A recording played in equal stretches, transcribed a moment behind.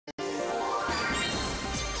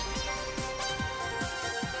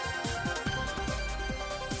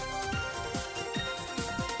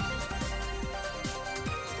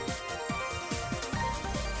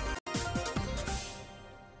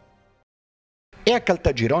E a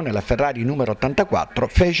Caltagirone la Ferrari numero 84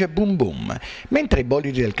 fece boom boom. Mentre i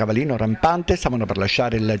bolidi del cavallino rampante stavano per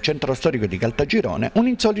lasciare il centro storico di Caltagirone, un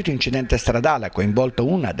insolito incidente stradale ha coinvolto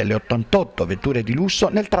una delle 88 vetture di lusso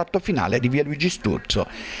nel tratto finale di via Luigi Sturzo.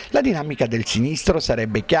 La dinamica del sinistro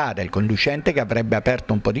sarebbe chiara: il conducente, che avrebbe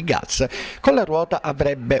aperto un po' di gas, con la ruota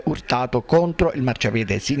avrebbe urtato contro il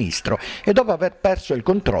marciapiede sinistro e, dopo aver perso il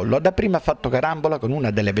controllo, ha dapprima fatto carambola con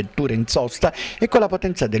una delle vetture in sosta e con la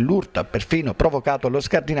potenza dell'urto ha perfino provocato lo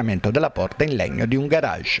scardinamento della porta in legno di un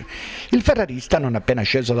garage. Il ferrarista, non appena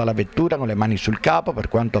sceso dalla vettura con le mani sul capo per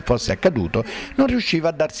quanto fosse accaduto, non riusciva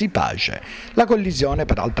a darsi pace. La collisione,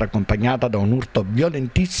 peraltro accompagnata da un urto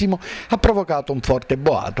violentissimo, ha provocato un forte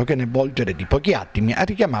boato che nel volgere di pochi attimi ha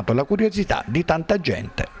richiamato la curiosità di tanta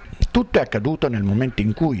gente. Tutto è accaduto nel momento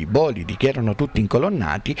in cui i bolidi, che erano tutti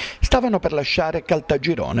incolonnati, stavano per lasciare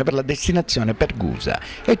Caltagirone per la destinazione Pergusa.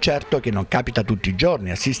 È certo che non capita tutti i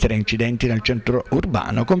giorni assistere a incidenti nel centro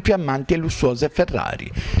urbano con fiammanti e lussuose Ferrari.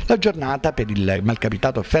 La giornata per il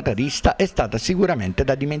malcapitato ferrarista è stata sicuramente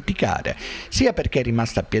da dimenticare, sia perché è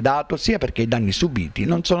rimasto appiedato, sia perché i danni subiti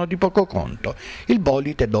non sono di poco conto. Il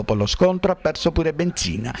bolide, dopo lo scontro, ha perso pure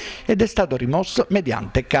benzina ed è stato rimosso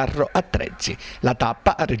mediante carro attrezzi. La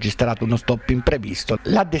tappa ha registrato uno stop imprevisto.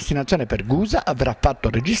 La destinazione Pergusa avrà fatto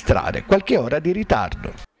registrare qualche ora di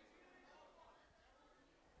ritardo.